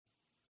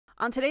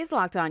On today's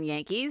Locked On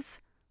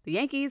Yankees, the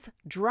Yankees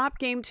drop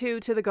Game 2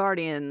 to the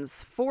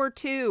Guardians,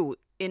 4-2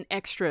 in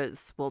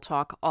extras. We'll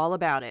talk all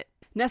about it.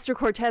 Nestor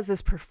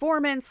Cortez's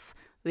performance,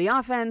 the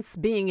offense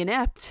being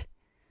inept,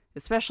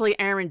 especially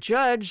Aaron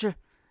Judge,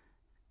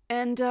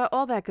 and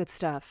all that good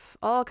stuff.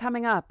 All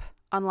coming up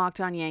on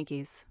Locked On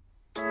Yankees.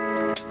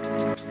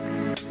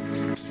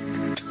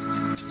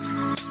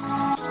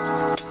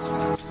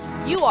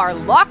 You are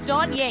Locked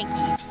On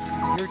Yankees,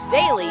 your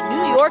daily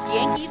New York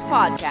Yankees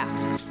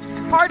podcast.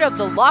 Part of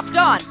the Locked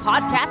On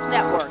Podcast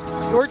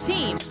Network, your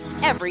team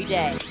every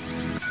day.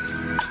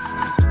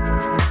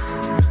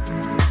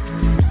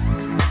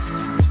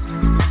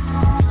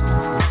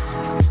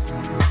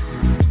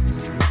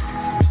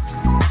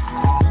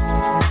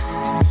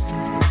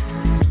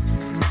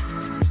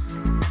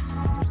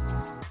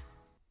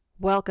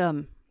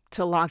 Welcome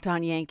to Locked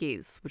On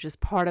Yankees, which is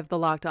part of the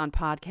Locked On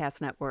Podcast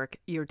Network,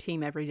 your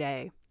team every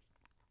day.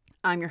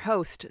 I'm your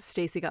host,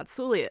 Stacey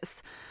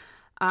Gotsoulias.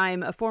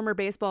 I'm a former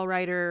baseball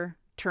writer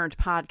turned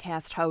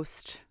podcast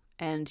host,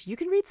 and you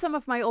can read some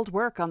of my old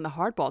work on the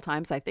Hardball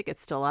Times. I think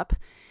it's still up,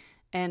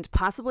 and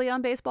possibly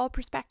on Baseball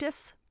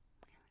Prospectus.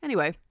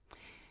 Anyway,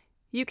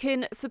 you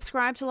can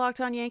subscribe to Locked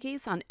On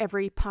Yankees on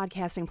every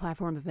podcasting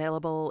platform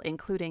available,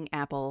 including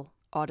Apple,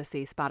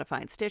 Odyssey,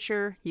 Spotify, and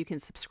Stitcher. You can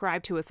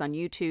subscribe to us on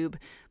YouTube.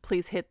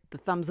 Please hit the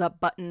thumbs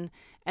up button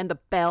and the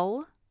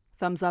bell.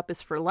 Thumbs up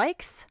is for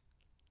likes.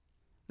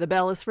 The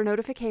bell is for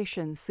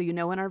notifications, so you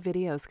know when our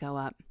videos go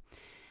up.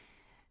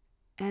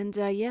 And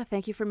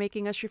thank you for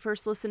making us your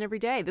first listen every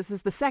day. This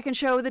is the second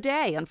show of the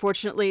day.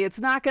 Unfortunately, it's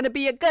not going to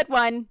be a good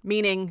one,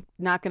 meaning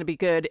not going to be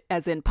good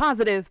as in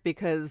positive,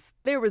 because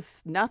there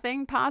was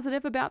nothing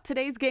positive about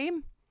today's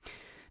game.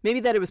 Maybe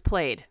that it was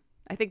played.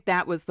 I think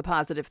that was the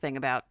positive thing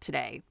about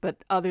today.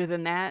 But other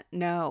than that,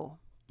 no.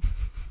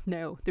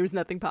 No, there was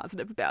nothing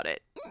positive about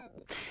it.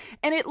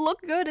 And it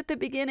looked good at the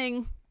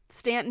beginning.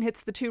 Stanton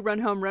hits the 2-run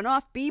home run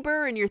off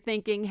Bieber, and you're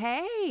thinking,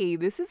 hey,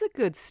 this is a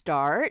good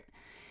start.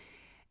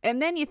 And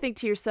then you think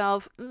to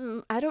yourself,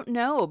 I don't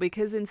know,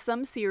 because in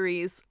some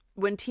series,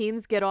 when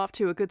teams get off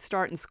to a good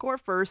start and score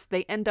first,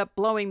 they end up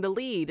blowing the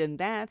lead, and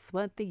that's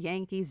what the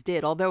Yankees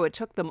did. Although it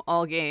took them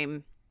all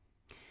game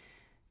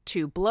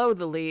to blow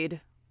the lead.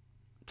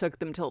 Took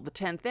them till the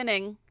 10th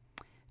inning.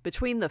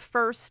 Between the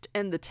first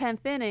and the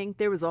 10th inning,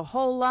 there was a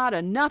whole lot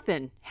of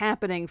nothing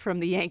happening from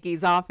the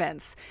Yankees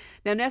offense.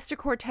 Now, Nestor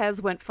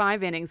Cortez went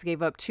 5 innings,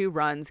 gave up 2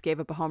 runs, gave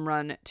up a home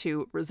run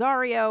to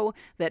Rosario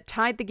that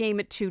tied the game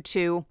at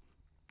 2-2.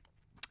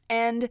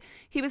 And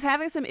he was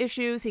having some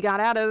issues. He got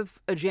out of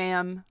a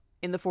jam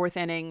in the 4th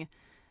inning.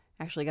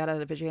 Actually got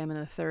out of a jam in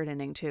the 3rd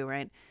inning too,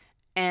 right?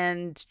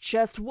 And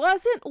just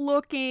wasn't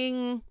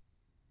looking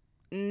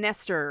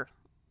Nestor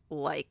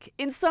like.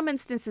 In some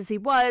instances he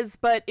was,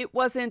 but it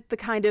wasn't the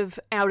kind of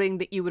outing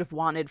that you would have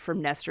wanted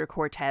from Nestor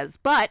Cortez.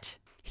 But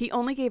he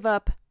only gave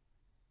up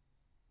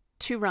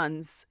 2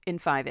 runs in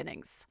 5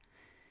 innings.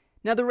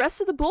 Now the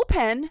rest of the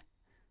bullpen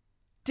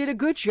did a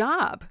good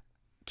job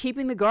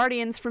keeping the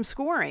Guardians from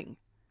scoring.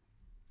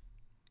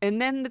 And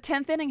then the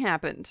 10th inning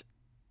happened,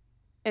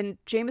 and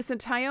Jameson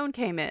Taillon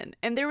came in,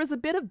 and there was a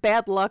bit of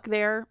bad luck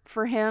there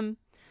for him,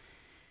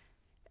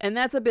 and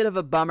that's a bit of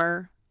a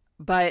bummer.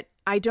 But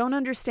I don't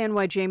understand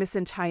why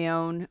Jameson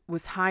Taillon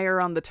was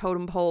higher on the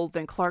totem pole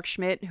than Clarke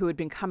Schmidt, who had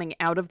been coming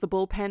out of the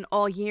bullpen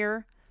all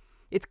year.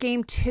 It's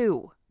game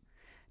 2,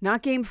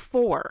 not game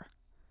 4.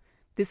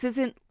 This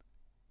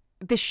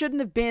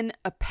shouldn't have been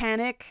a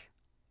panic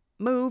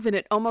move, and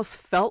it almost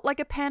felt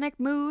like a panic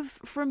move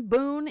from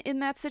Boone in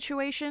that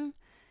situation.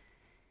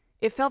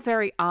 It felt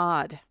very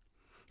odd.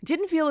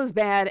 Didn't feel as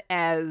bad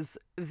as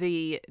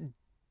the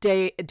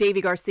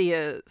Davy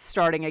Garcia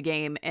starting a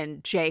game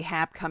and Jay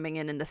Happ coming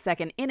in the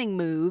 2nd inning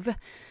move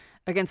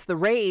against the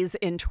Rays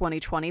in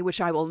 2020, which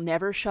I will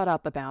never shut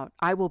up about.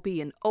 I will be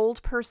an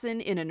old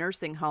person in a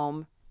nursing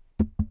home,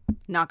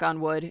 knock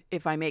on wood,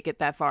 if I make it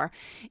that far,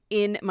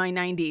 in my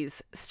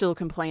 90s, still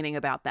complaining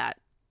about that.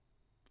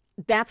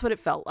 That's what it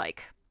felt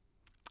like.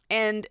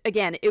 And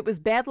again, it was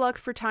bad luck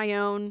for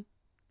Taillon.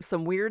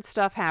 Some weird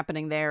stuff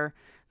happening there.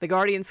 The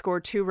Guardians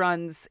scored 2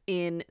 runs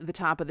in the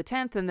top of the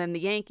 10th, and then the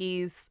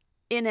Yankees,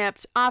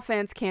 inept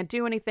offense, can't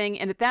do anything.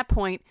 And at that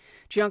point,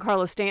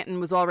 Giancarlo Stanton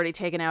was already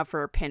taken out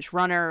for a pinch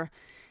runner.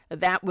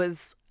 That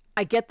was,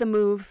 I get the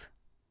move.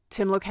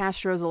 Tim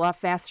Locastro is a lot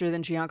faster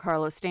than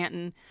Giancarlo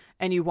Stanton,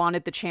 and you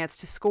wanted the chance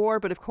to score,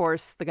 but of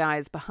course, the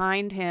guys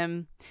behind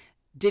him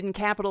didn't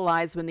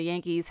capitalize when the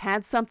Yankees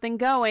had something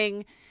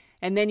going,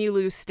 and then you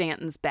lose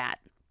Stanton's bat.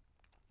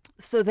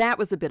 So that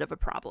was a bit of a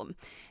problem.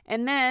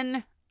 And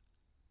then,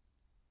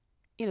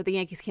 the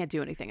Yankees can't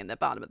do anything in the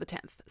bottom of the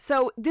 10th.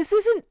 So this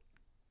isn't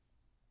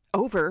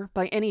over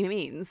by any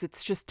means.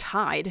 It's just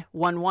tied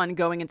 1-1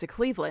 going into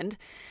Cleveland.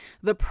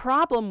 The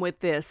problem with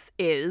this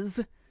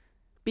is,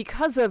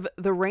 because of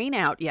the rain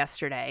out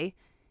yesterday,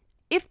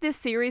 if this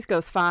series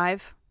goes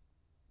 5,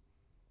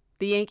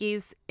 the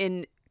Yankees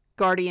in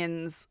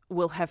Guardians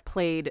will have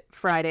played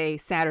Friday,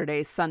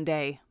 Saturday,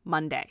 Sunday,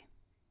 Monday.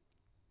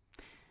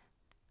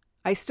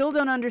 I still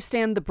don't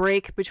understand the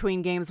break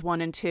between games 1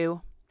 and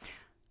 2.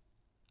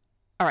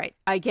 all right,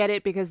 I get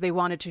it because they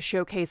wanted to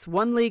showcase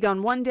one league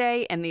on one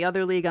day and the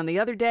other league on the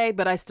other day,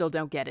 but I still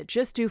don't get it.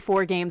 Just do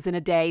 4 games in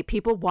a day.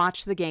 People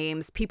watch the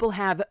games. People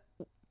have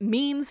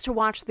means to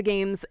watch the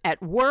games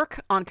at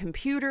work, on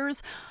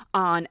computers,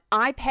 on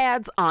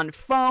iPads, on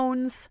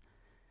phones.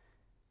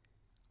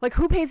 Like,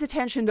 who pays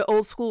attention to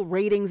old school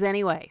ratings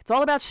anyway? It's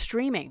all about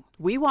streaming.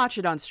 We watch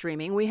it on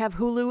streaming. We have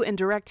Hulu and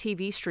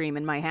DirecTV stream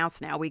in my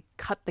house now. We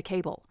cut the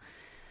cable.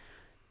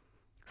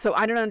 So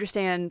I don't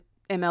understand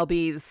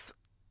MLB's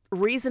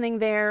reasoning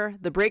there.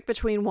 The break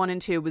between 1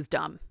 and 2 was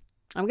dumb.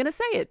 I'm going to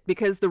say it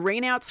because the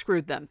rainout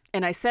screwed them.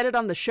 And I said it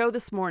on the show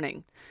this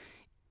morning.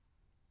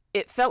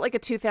 It felt like a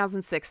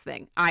 2006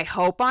 thing. I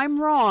hope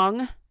I'm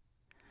wrong.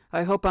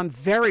 I hope I'm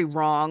very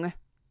wrong.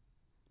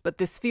 But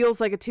this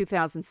feels like a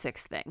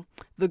 2006 thing.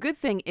 The good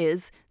thing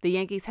is the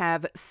Yankees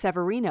have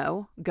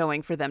Severino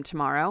going for them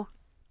tomorrow.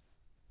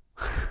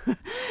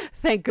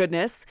 Thank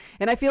goodness.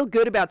 And I feel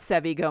good about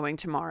Sevy going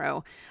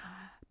tomorrow.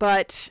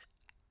 But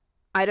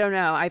I don't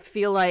know. I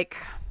feel like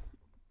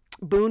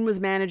Boone was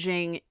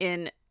managing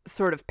in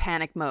sort of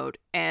panic mode.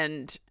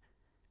 And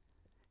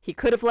he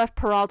could have left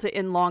Peralta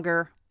in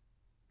longer.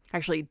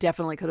 Actually,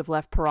 definitely could have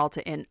left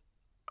Peralta in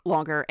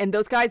longer. And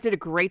those guys did a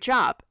great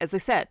job. As I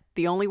said,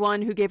 the only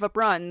one who gave up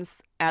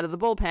runs out of the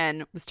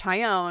bullpen was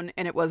Taillon,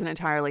 and it wasn't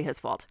entirely his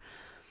fault.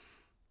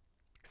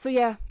 So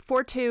yeah,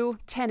 4-2,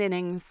 10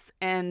 innings,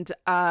 and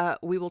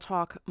we will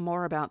talk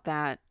more about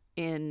that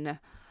in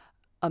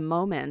a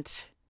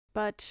moment.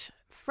 But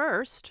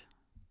first,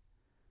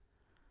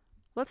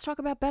 let's talk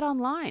about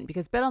BetOnline,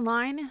 because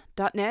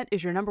BetOnline.net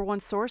is your number one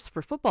source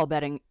for football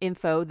betting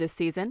info this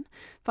season.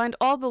 Find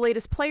all the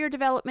latest player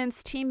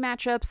developments, team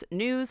matchups,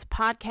 news,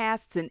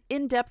 podcasts, and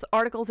in-depth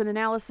articles and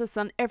analysis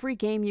on every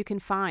game you can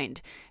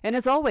find. And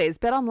as always,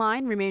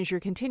 BetOnline remains your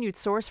continued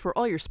source for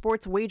all your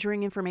sports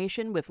wagering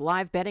information with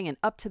live betting and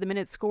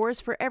up-to-the-minute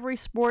scores for every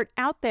sport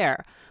out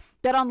there.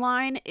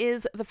 BetOnline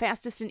is the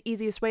fastest and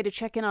easiest way to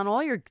check in on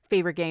all your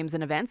favorite games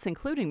and events,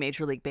 including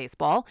Major League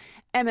Baseball,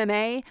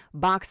 MMA,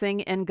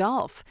 boxing, and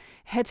golf.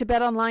 Head to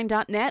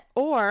betonline.net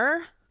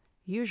or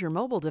use your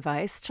mobile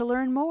device to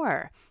learn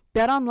more.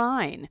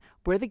 BetOnline,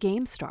 where the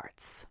game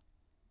starts.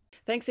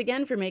 Thanks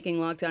again for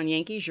making Locked On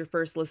Yankees your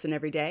first listen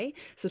every day.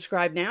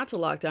 Subscribe now to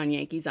Locked On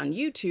Yankees on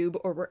YouTube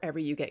or wherever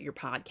you get your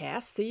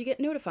podcasts so you get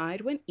notified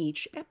when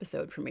each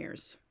episode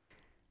premieres.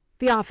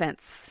 The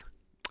offense.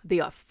 The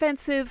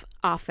offensive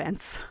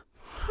offense.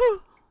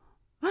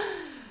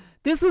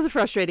 This was a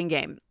frustrating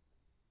game.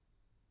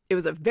 It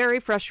was a very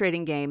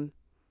frustrating game.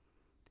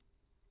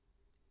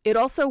 It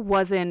also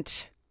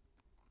wasn't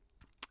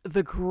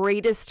the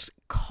greatest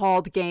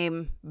called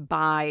game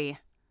by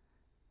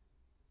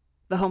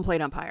the home plate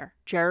umpire,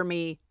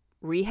 Jeremy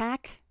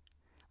Rehak.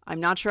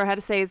 I'm not sure how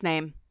to say his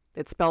name.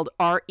 It's spelled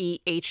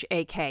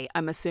R-E-H-A-K.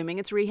 I'm assuming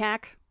it's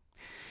Rehak.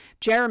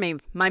 Jeremy,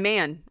 my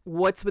man,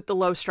 what's with the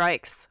low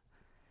strikes?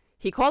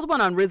 He called one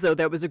on Rizzo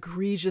that was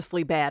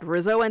egregiously bad.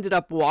 Rizzo ended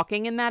up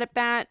walking in that at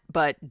bat,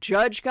 but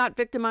Judge got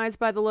victimized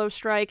by the low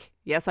strike.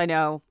 Yes, I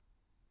know.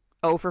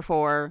 0 for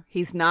 4.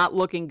 He's not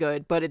looking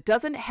good, but it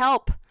doesn't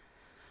help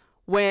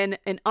when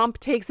an ump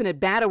takes an at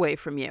bat away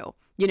from you.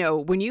 You know,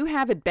 when you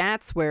have at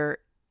bats where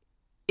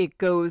it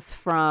goes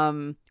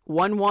from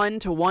 1-1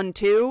 to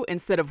 1-2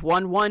 instead of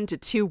 1-1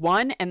 to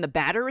 2-1 and the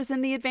batter is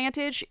in the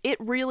advantage, it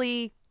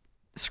really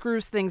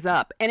screws things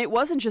up. And it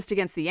wasn't just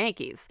against the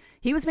Yankees.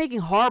 He was making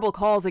horrible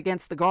calls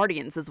against the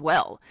Guardians as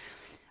well.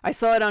 I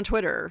saw it on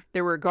Twitter.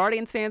 There were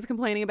Guardians fans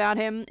complaining about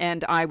him,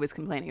 and I was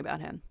complaining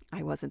about him.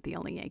 I wasn't the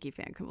only Yankee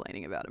fan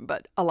complaining about him,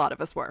 but a lot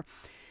of us were.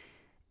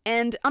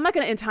 And I'm not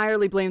going to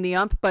entirely blame the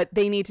ump, but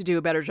they need to do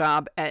a better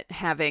job at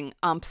having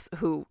umps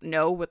who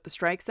know what the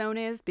strike zone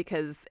is,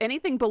 because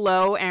anything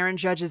below Aaron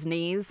Judge's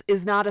knees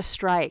is not a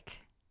strike.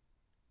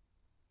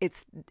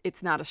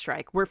 It's not a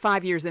strike. We're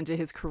 5 years into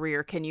his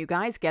career. Can you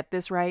guys get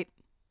this right?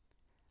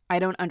 I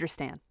don't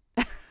understand.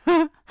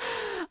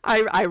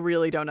 I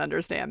really don't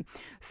understand.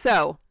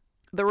 So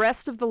the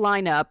rest of the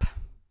lineup,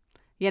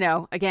 you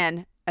know,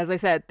 again, as I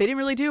said, they didn't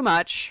really do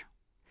much.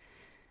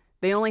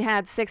 They only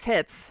had 6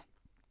 hits.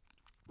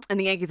 And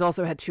the Yankees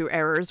also had 2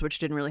 errors, which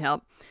didn't really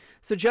help.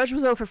 So Judge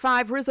was 0 for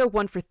 5, Rizzo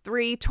 1 for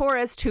 3,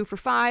 Torres 2 for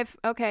 5.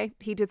 Okay,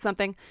 he did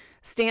something.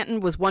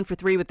 Stanton was 1 for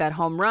 3 with that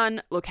home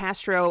run.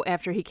 Locastro,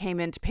 after he came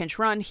in to pinch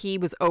run, he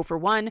was 0 for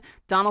 1.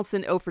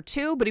 Donaldson 0 for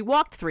 2, but he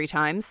walked 3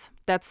 times.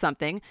 That's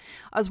something.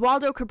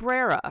 Oswaldo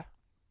Cabrera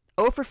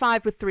 0 for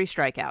 5 with 3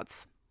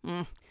 strikeouts.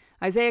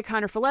 Isaiah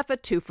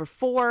Kiner-Falefa 2 for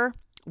 4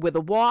 with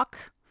a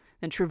walk.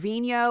 Then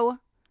Trevino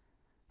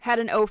had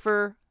an 0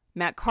 for.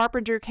 Matt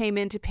Carpenter came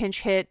in to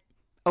pinch hit,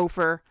 0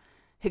 for.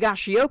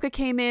 Higashioka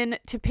came in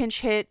to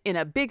pinch hit in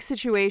a big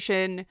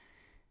situation,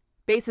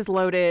 bases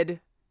loaded,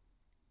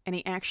 and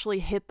he actually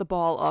hit the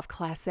ball off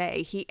Class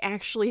A. He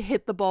actually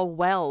hit the ball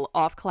well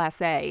off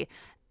Class A,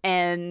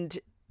 and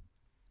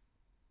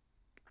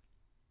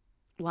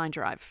line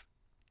drive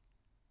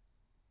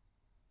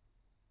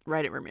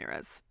right at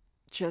Ramirez.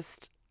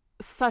 Just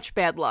such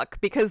bad luck,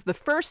 because the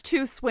first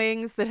 2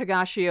 swings that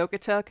Higashioka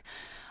took,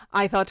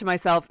 I thought to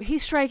myself,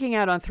 he's striking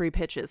out on 3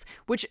 pitches,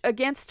 which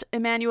against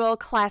Emmanuel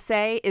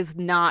Clase is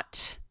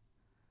not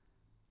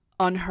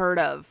unheard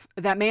of.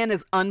 That man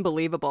is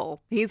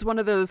unbelievable. He's one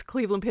of those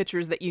Cleveland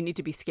pitchers that you need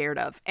to be scared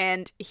of.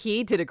 And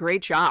he did a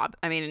great job.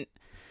 I mean,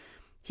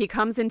 he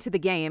comes into the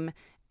game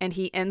and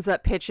he ends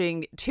up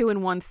pitching 2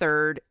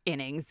 1/3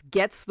 innings,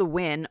 gets the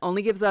win,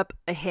 only gives up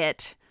a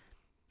hit,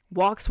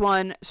 walks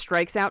 1,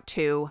 strikes out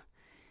 2.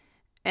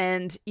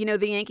 And,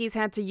 the Yankees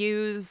had to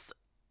use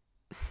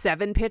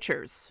 7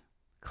 pitchers.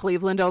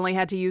 Cleveland only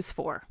had to use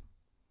 4.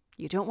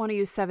 You don't want to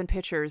use 7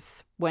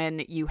 pitchers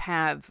when you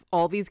have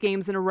all these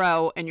games in a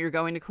row and you're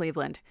going to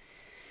Cleveland.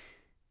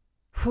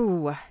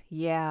 Whew,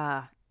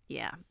 yeah.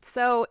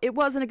 So it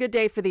wasn't a good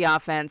day for the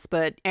offense,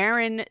 but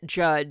Aaron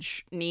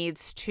Judge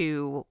needs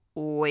to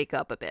wake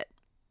up a bit.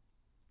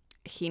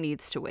 He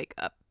needs to wake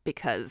up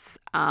because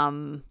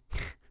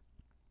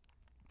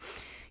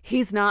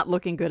he's not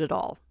looking good at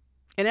all.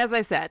 And as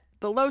I said,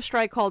 the low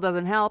strike call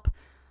doesn't help,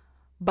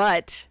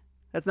 but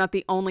that's not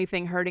the only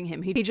thing hurting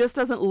him. He just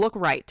doesn't look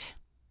right.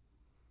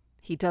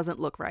 He doesn't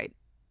look right.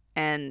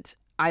 And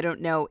I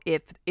don't know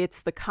if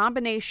it's the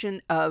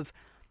combination of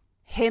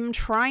him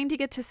trying to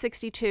get to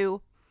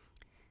 62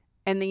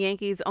 and the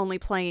Yankees only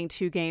playing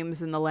 2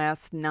 games in the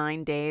last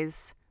 9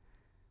 days.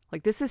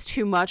 Like, this is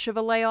too much of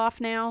a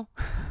layoff now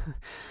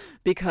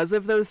because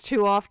of those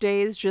 2 off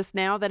days just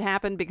now that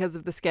happened because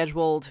of the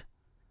scheduled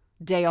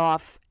day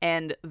off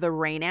and the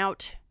rain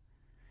out.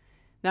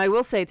 Now, I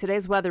will say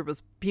today's weather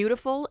was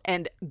beautiful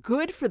and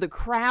good for the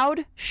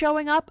crowd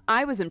showing up.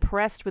 I was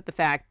impressed with the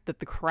fact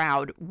that the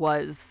crowd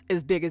was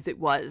as big as it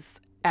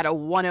was at a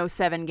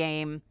 107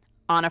 game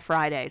on a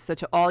Friday. So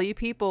to all you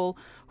people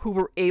who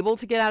were able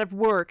to get out of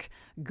work,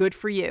 good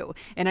for you.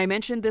 And I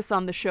mentioned this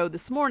on the show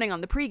this morning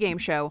on the pregame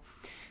show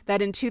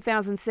that in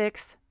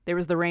 2006, there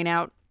was the rain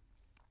out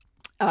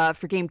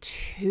for game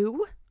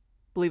 2. I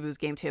believe it was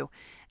game 2.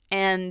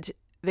 And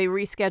they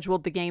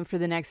rescheduled the game for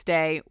the next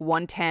day,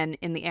 1:10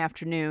 in the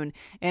afternoon.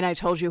 And I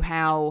told you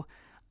how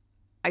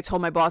I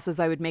told my bosses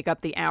I would make up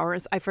the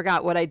hours. I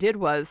forgot what I did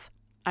was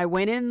I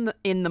went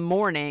in the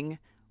morning,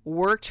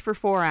 worked for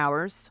 4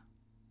 hours,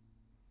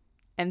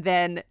 and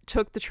then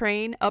took the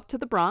train up to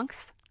the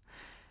Bronx,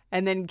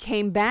 and then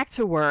came back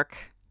to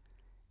work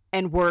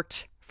and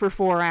worked for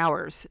 4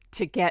 hours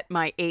to get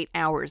my 8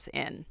 hours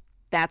in.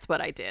 That's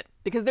what I did.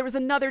 Because there was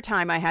another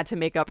time I had to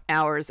make up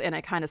hours and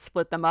I kind of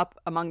split them up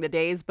among the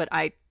days, but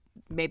I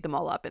made them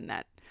all up in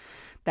that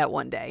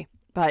one day.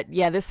 But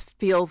yeah, this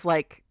feels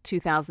like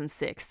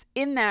 2006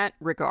 in that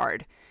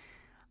regard.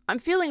 I'm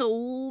feeling a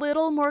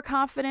little more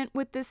confident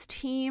with this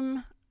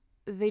team.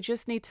 They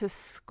just need to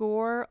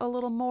score a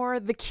little more.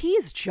 The key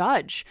is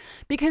Judge,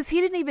 because he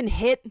didn't even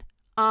hit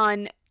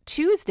on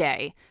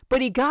Tuesday,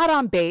 but he got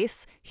on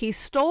base, he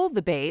stole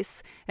the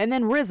base, and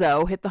then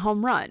Rizzo hit the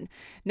home run.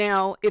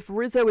 Now, if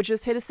Rizzo had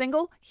just hit a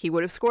single, he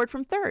would have scored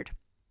from third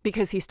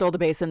because he stole the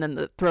base and then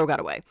the throw got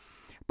away.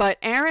 But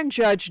Aaron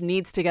Judge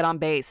needs to get on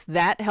base.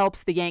 That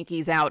helps the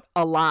Yankees out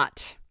a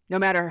lot. No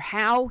matter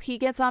how he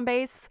gets on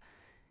base,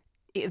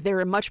 they're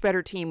a much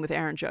better team with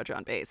Aaron Judge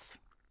on base.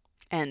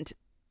 And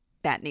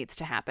that needs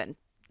to happen.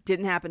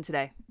 Didn't happen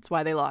today. That's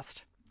why they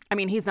lost. I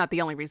mean, he's not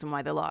the only reason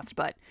why they lost,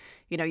 but,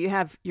 you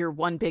have your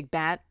one big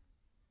bat,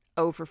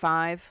 0 for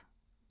 5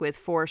 with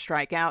 4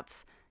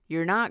 strikeouts.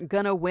 You're not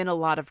going to win a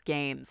lot of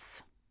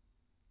games.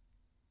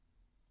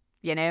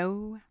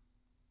 Yeah.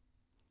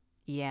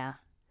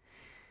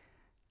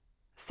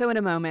 So in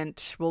a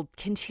moment, we'll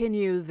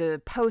continue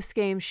the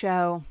post-game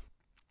show.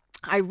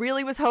 I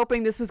really was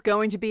hoping this was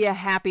going to be a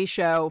happy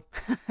show.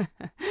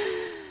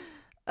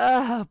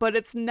 But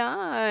it's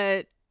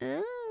not.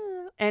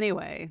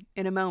 Anyway,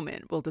 in a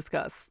moment, we'll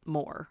discuss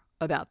more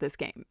about this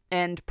game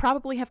and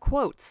probably have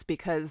quotes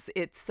because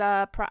it's,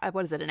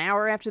 an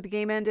hour after the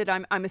game ended?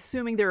 I'm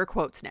assuming there are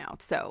quotes now.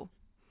 So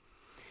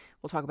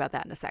we'll talk about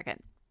that in a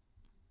second.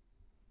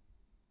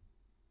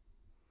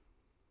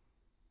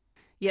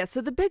 Yeah,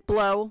 so the big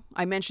blow,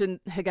 I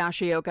mentioned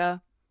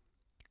Higashioka.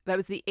 That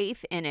was the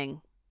 8th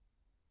inning.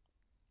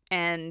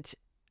 And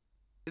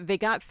they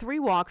got 3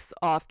 walks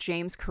off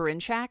James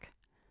Karinchak.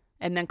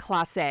 And then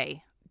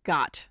Clase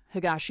got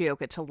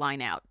Higashioka to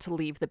line out to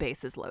leave the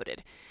bases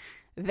loaded.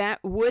 That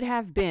would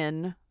have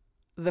been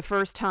the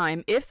first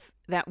time, if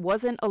that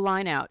wasn't a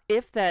line out,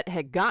 if that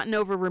had gotten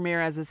over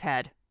Ramirez's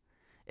head,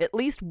 at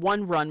least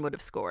 1 run would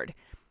have scored.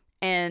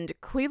 And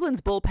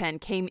Cleveland's bullpen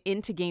came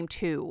into game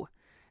 2,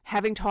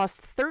 having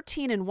tossed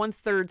 13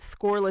 1/3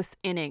 scoreless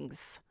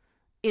innings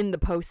in the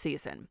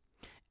postseason.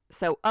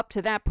 So up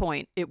to that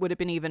point, it would have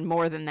been even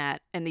more than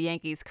that, and the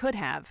Yankees could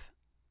have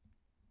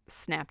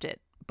snapped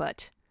it,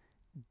 but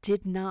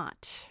did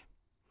not.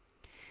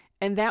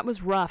 And that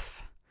was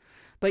rough.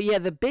 But yeah,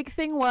 the big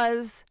thing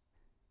was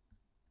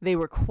they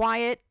were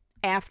quiet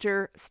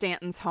after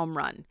Stanton's home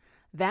run.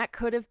 That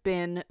could have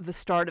been the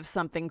start of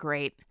something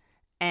great.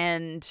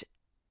 And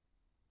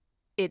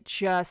it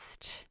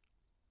just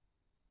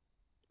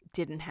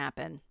didn't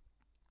happen.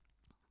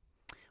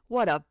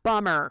 What a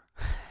bummer.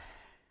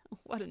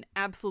 What an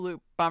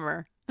absolute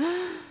bummer.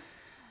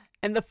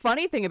 And the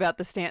funny thing about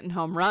the Stanton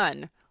home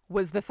run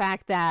was the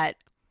fact that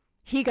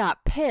he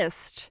got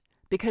pissed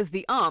because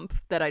the ump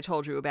that I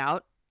told you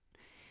about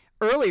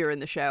earlier in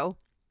the show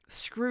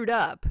screwed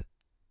up.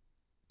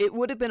 It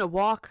would have been a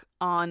walk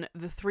on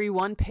the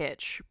 3-1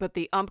 pitch, but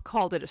the ump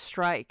called it a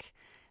strike.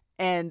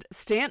 And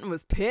Stanton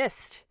was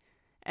pissed.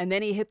 And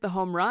then he hit the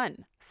home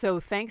run. So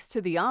thanks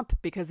to the ump,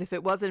 because if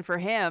it wasn't for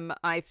him,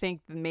 I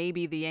think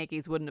maybe the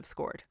Yankees wouldn't have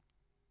scored.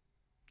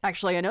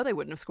 Actually, I know they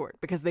wouldn't have scored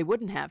because they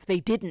wouldn't have. They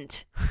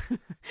didn't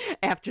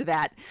after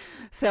that.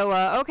 So,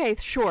 okay,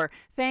 sure.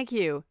 Thank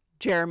you,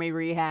 Jeremy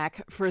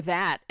Rehack, for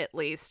that at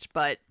least.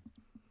 But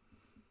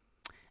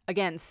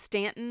again,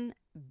 Stanton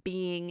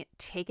being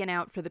taken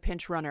out for the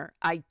pinch runner.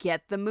 I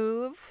get the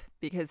move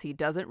because he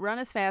doesn't run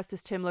as fast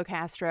as Tim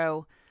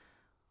Locastro,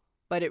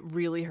 but it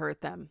really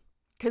hurt them.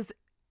 Because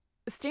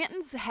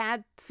Stanton's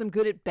had some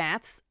good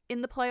at-bats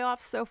in the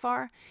playoffs so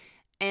far,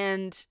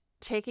 and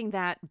taking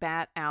that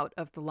bat out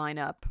of the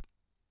lineup,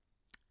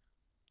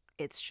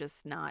 it's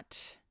just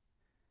not...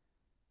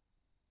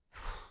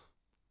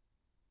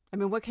 I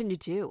mean, what can you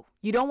do?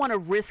 You don't want to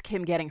risk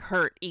him getting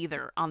hurt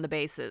either on the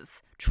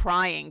bases,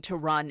 trying to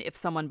run if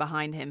someone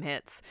behind him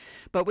hits.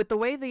 But with the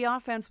way the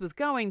offense was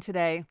going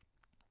today,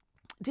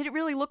 did it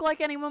really look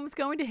like anyone was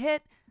going to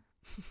hit?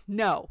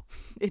 No,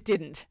 it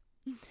didn't.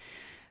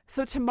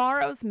 So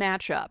tomorrow's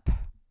matchup,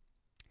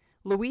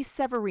 Luis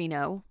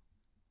Severino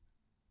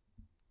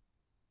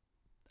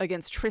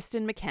against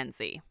Triston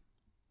McKenzie.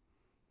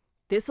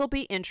 This will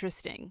be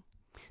interesting.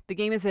 The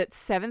game is at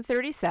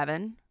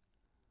 7:37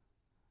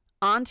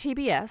 on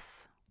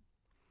TBS.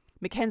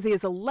 McKenzie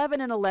is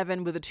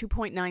 11-11 with a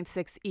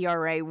 2.96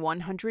 ERA,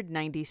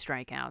 190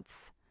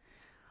 strikeouts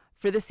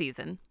for the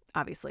season.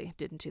 Obviously,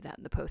 didn't do that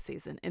in the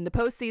postseason. In the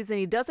postseason,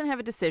 he doesn't have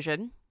a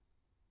decision.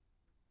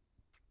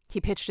 He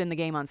pitched in the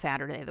game on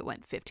Saturday that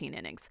went 15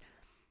 innings.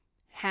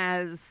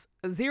 Has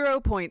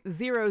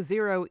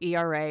 0.00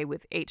 ERA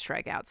with 8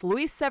 strikeouts.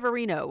 Luis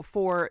Severino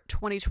for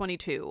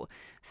 2022,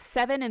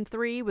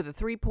 7-3 with a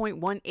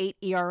 3.18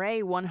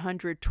 ERA,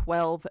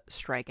 112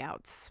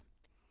 strikeouts.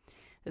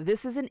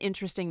 This is an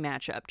interesting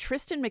matchup.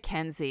 Triston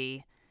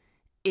McKenzie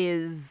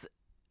is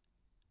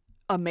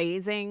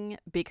amazing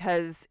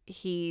because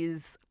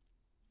he's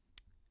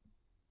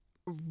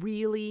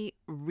really,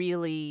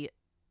 really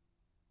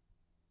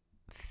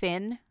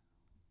thin.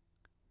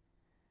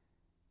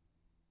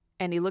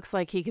 And he looks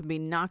like he can be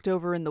knocked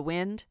over in the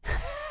wind.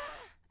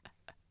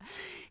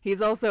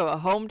 He's also a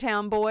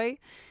hometown boy.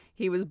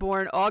 He was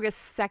born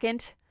August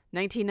 2nd,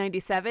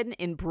 1997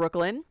 in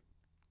Brooklyn.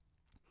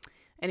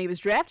 And he was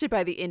drafted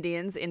by the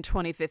Indians in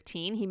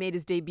 2015. He made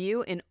his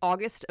debut in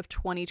August of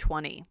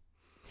 2020.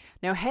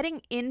 Now,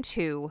 heading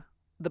into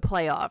the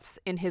playoffs,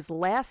 in his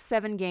last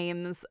 7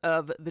 games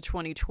of the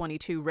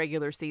 2022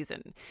 regular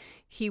season,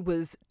 he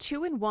was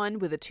 2-1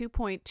 with a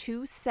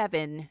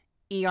 2.27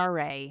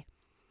 ERA.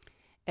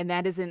 And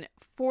that is in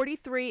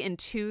 43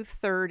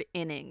 2/3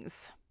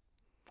 innings.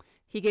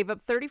 He gave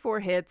up 34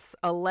 hits,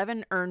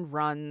 11 earned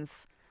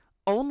runs,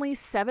 only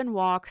 7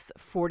 walks,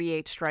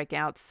 48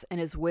 strikeouts, and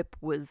his whip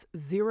was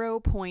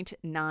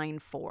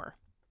 0.94.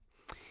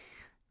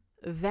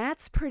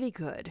 That's pretty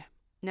good.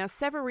 Now,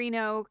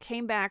 Severino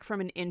came back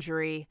from an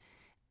injury,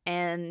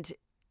 and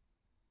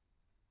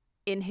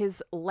in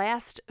his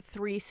last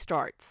 3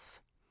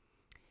 starts,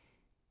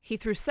 he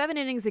threw 7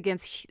 innings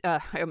against,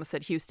 I almost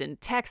said Houston,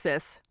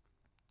 Texas,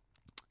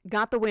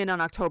 got the win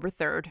on October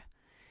 3rd,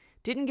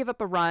 didn't give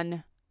up a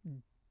run,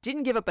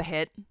 didn't give up a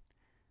hit.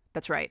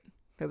 That's right.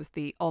 That was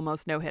the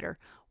almost no-hitter.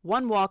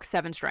 1 walk,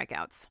 7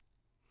 strikeouts.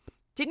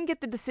 Didn't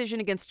get the decision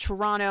against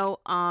Toronto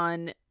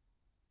on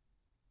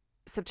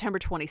September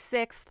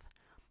 26th.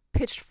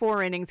 Pitched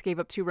 4 innings, gave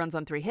up 2 runs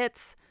on 3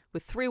 hits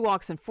with 3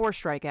 walks and 4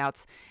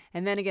 strikeouts.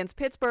 And then against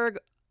Pittsburgh,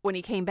 when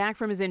he came back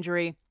from his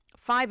injury,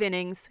 5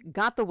 innings,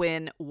 got the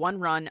win, 1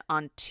 run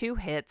on 2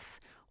 hits,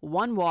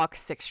 1 walk,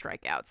 6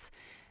 strikeouts.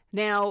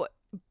 Now,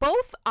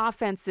 both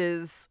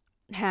offenses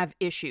have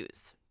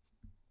issues.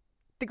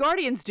 The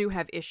Guardians do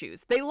have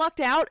issues. They lucked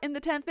out in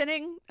the 10th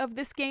inning of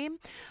this game,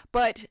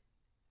 but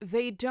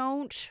they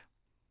tend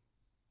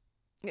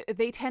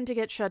to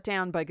get shut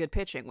down by good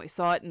pitching. We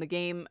saw it in the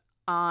game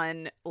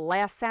on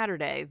last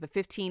Saturday, the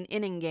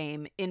 15-inning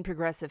game in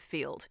Progressive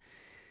Field.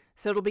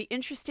 So it'll be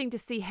interesting to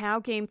see how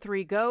Game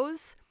 3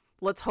 goes.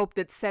 Let's hope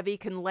that Sevy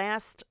can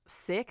last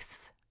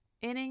 6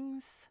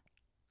 innings,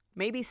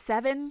 maybe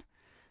 7,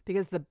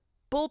 because the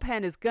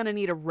bullpen is going to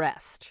need a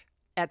rest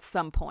at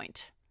some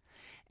point.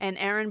 And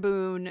Aaron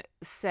Boone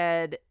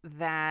said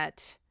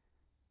that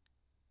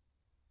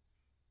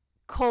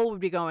Cole would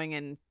be going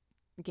in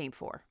Game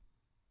 4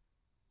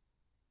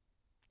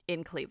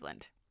 in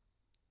Cleveland.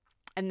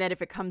 And that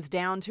if it comes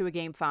down to a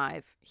Game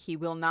 5, he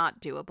will not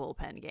do a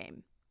bullpen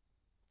game.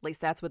 At least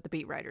that's what the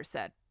beat writer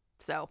said.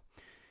 So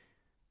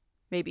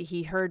maybe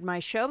he heard my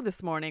show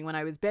this morning when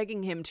I was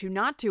begging him to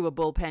not do a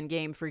bullpen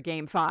game for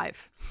Game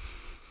 5.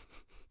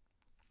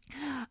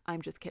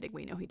 I'm just kidding.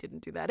 We know he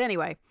didn't do that.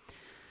 Anyway,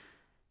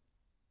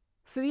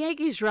 so the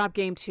Yankees drop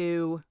Game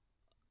 2.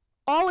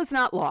 All is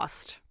not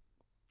lost.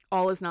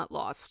 All is not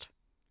lost.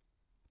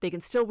 They can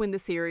still win the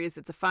series.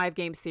 It's a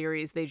 5-game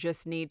series. They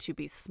just need to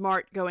be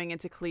smart going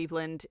into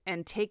Cleveland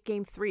and take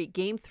game 3.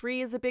 Game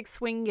 3 is a big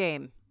swing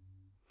game.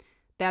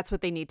 That's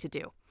what they need to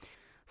do.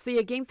 So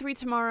yeah, game 3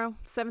 tomorrow,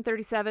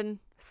 7:37,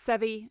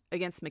 Sevy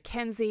against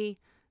McKenzie.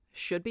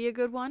 Should be a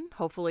good one.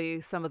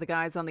 Hopefully some of the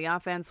guys on the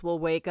offense will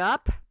wake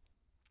up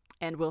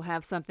and we'll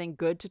have something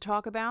good to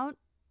talk about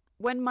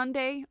when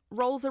Monday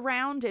rolls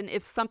around. And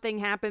if something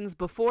happens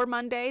before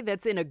Monday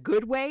that's in a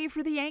good way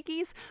for the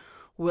Yankees,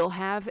 we'll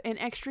have an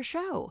extra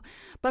show.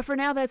 But for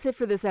now, that's it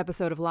for this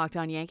episode of Locked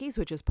On Yankees,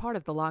 which is part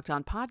of the Locked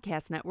On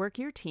Podcast Network,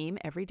 your team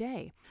every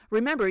day.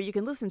 Remember, you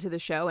can listen to the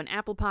show on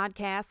Apple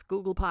Podcasts,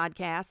 Google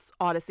Podcasts,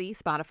 Odyssey,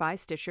 Spotify,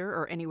 Stitcher,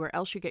 or anywhere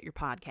else you get your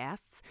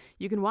podcasts.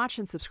 You can watch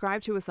and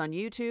subscribe to us on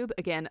YouTube.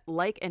 Again,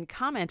 like and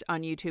comment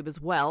on YouTube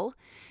as well.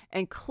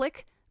 And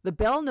click the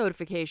bell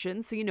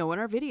notification so you know when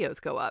our videos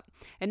go up.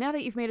 And now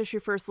that you've made us your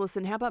first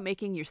listen, how about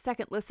making your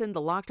second listen the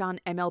Locked On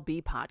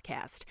MLB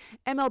podcast?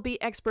 MLB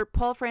expert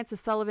Paul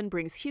Francis Sullivan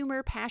brings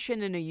humor,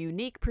 passion, and a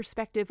unique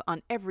perspective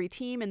on every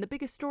team and the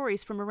biggest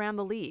stories from around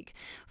the league.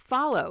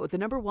 Follow the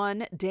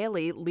 #1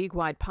 daily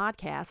league-wide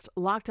podcast,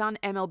 Locked On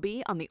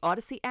MLB, on the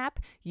Odyssey app,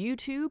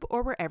 YouTube,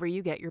 or wherever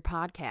you get your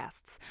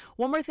podcasts.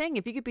 One more thing,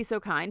 if you could be so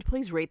kind,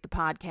 please rate the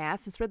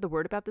podcast and spread the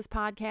word about this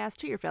podcast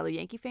to your fellow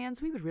Yankee fans.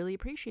 We would really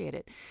appreciate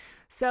it.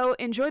 So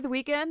enjoy the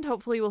weekend.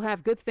 Hopefully we'll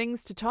have good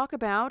things to talk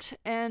about,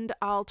 and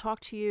I'll talk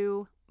to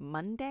you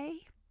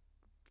Monday,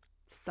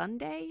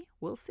 Sunday.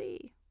 We'll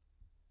see.